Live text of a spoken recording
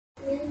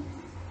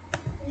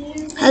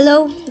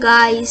Hello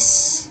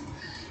guys,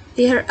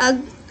 we are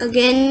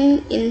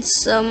again in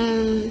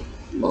some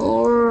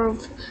more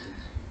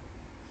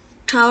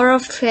Tower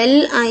of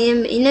Hell. I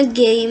am in a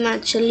game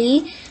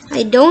actually.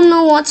 I don't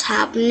know what's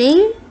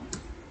happening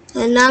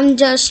and I'm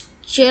just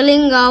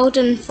chilling out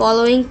and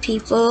following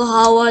people.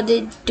 How are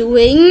they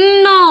doing?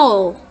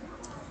 No!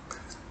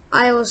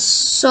 I was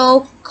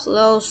so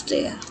close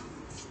there.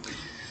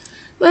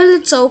 Well,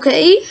 it's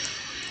okay.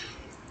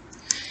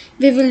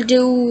 We will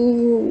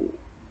do...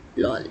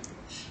 lol.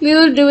 We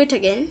will do it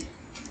again.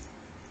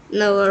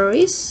 No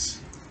worries.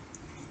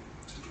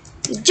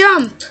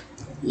 Jump!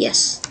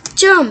 Yes,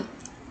 jump!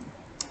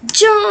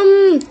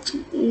 Jump!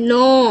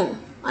 No,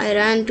 I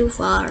ran too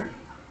far.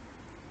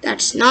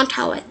 That's not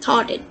how I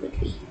thought it would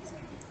be.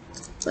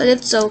 But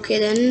it's okay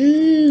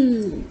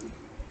then.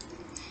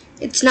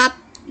 It's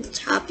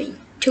happening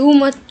too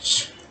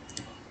much.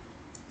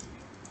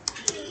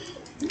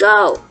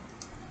 Go!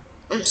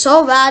 I'm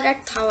so bad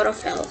at Tower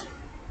of Hell.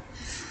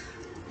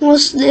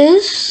 What's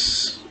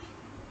this?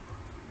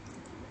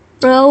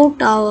 Pro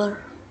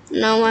Tower.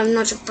 No, I'm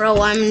not a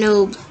pro, I'm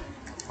noob.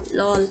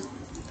 Lol.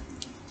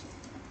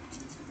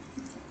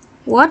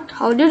 What?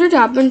 How did it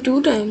happen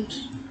 2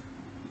 times?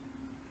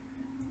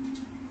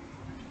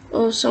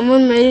 Oh,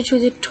 someone made it to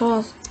the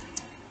top.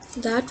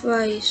 That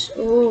wise.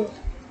 Oh.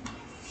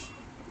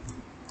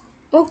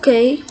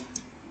 Okay.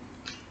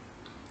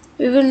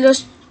 We will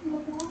just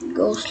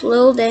go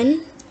slow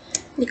then,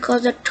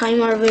 because the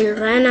timer will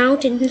run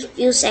out in a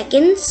few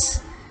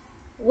seconds.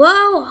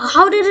 Wow,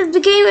 how did it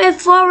become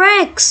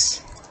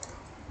F4X?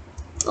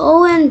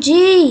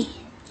 OMG.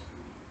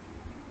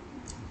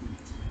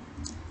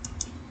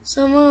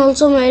 Someone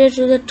also made it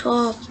to the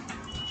top.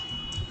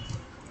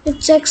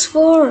 It's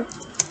X4.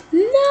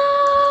 No.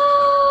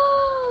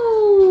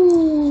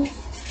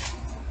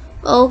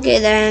 Okay,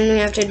 then we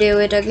have to do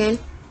it again.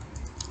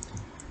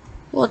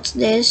 What's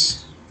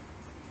this?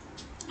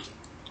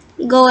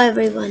 Go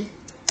everyone.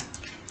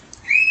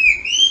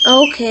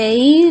 Okay,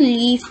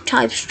 leaf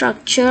type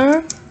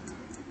structure.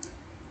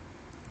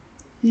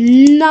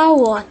 Now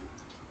what?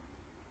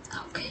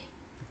 Okay.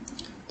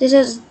 This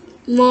is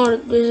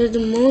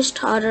the most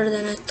harder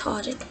than I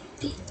thought it would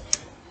be.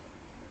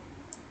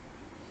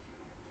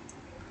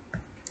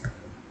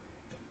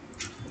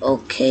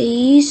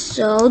 Okay,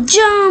 so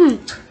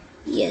jump.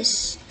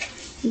 Yes.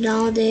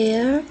 Now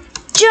there.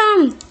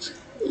 Jump.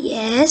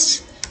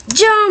 Yes.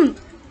 Jump.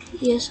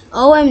 Yes.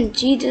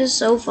 OMG, this is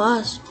so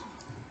fast.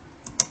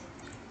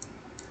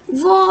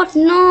 What?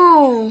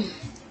 No.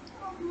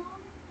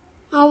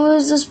 How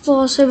is this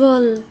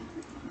possible?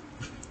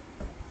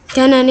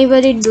 Can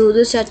anybody do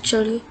this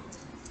actually?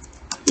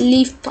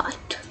 Leaf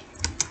part.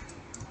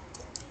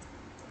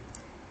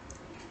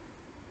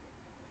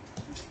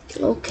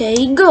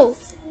 Okay, go.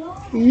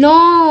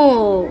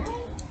 No.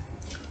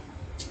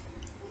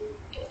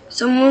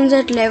 Someone's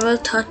at level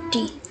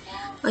 30.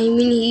 I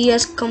mean, he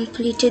has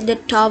completed the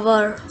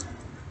tower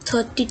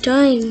 30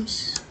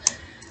 times.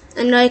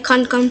 And I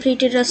can't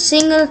complete it a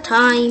single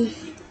time.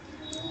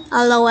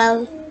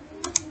 LOL.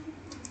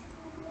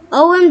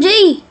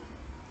 OMG!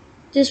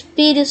 The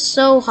speed is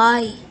so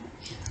high.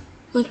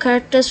 My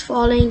character's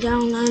falling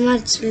down. I'm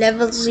at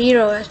level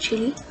 0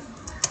 actually.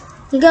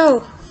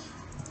 Go!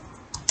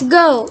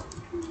 Go!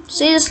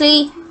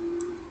 Seriously?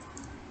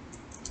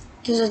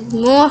 This is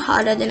more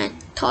harder than I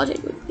thought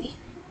it would be.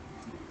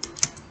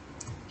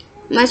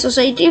 My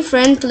society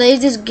friend plays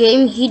this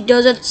game. He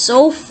does it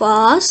so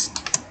fast.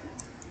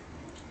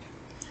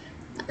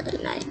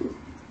 And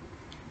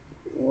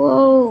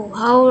whoa,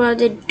 how are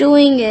they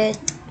doing it?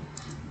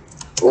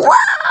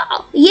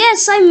 Wow!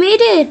 Yes, I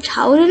made it!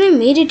 How did I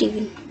made it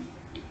even?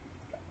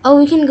 Oh,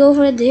 we can go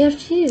for it there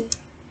too.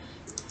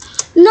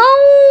 No,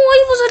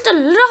 I was at the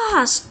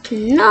last.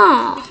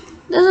 No,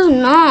 this is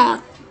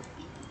not.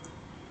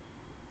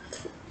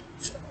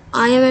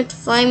 I am at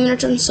 5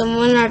 minutes and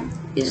someone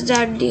is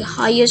at the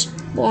highest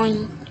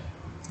point.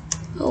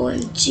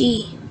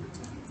 OMG.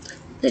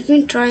 Let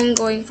me try and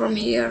going from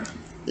here.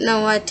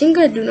 No, I think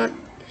I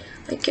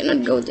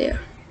cannot go there.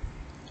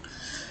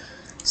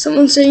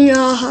 Someone saying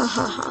ah ha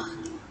ha ha.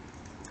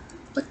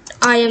 But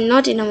I am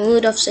not in a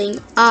mood of saying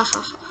ah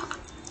ha ha ha.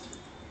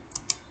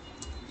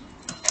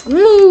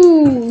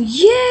 Ooh,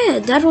 yeah,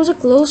 that was a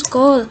close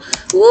call.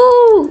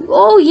 Woo!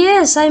 Oh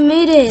yes, I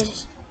made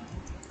it.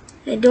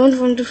 I don't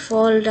want to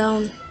fall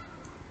down.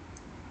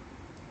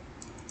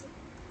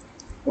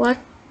 What?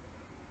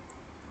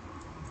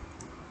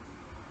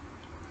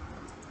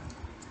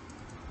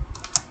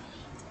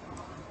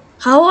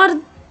 How are...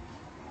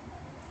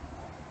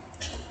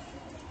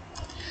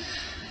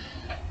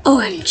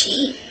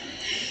 OMG.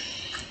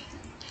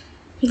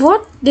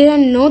 What? There are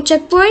no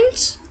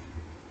checkpoints?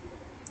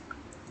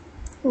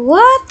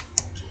 What?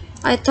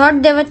 I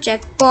thought there were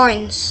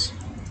checkpoints.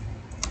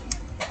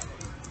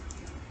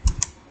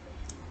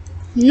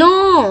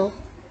 No!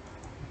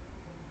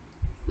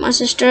 My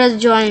sister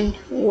has joined.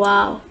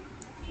 Wow.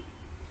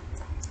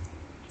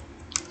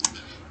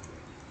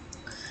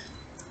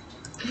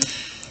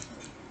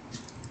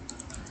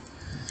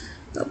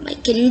 Oh my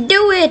can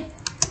do it.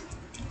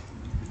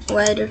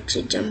 Why did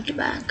she jump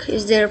back?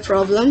 Is there a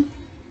problem?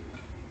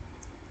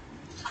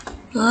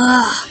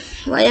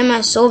 Why am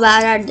I so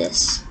bad at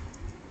this?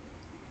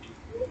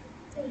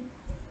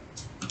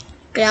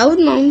 Cloud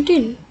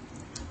Mountain.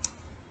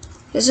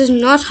 This is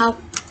not how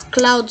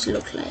clouds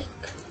look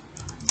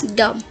like.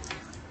 Dumb.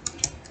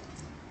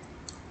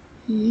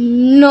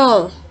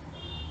 No.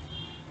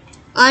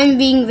 I'm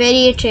being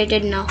very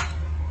irritated now.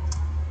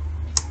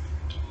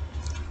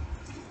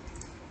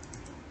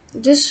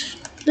 This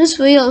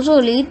way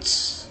also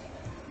leads.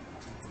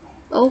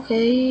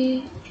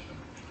 Okay.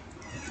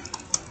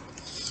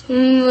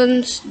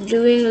 Someone's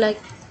doing like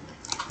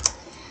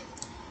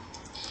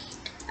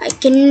I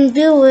can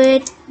do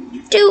it.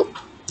 Do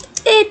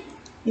it.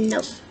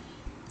 No.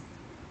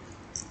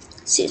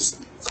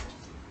 Seriously.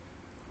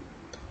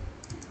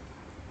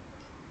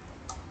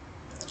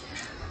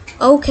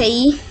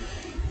 Okay.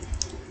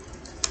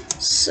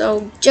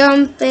 So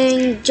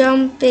jumping,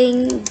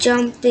 jumping,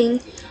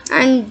 jumping,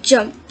 and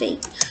jumping.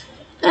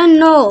 And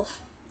no.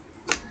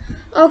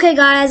 Okay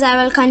guys,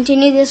 I will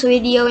continue this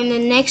video in the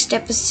next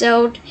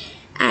episode.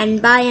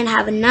 And bye and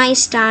have a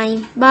nice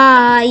time.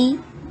 Bye.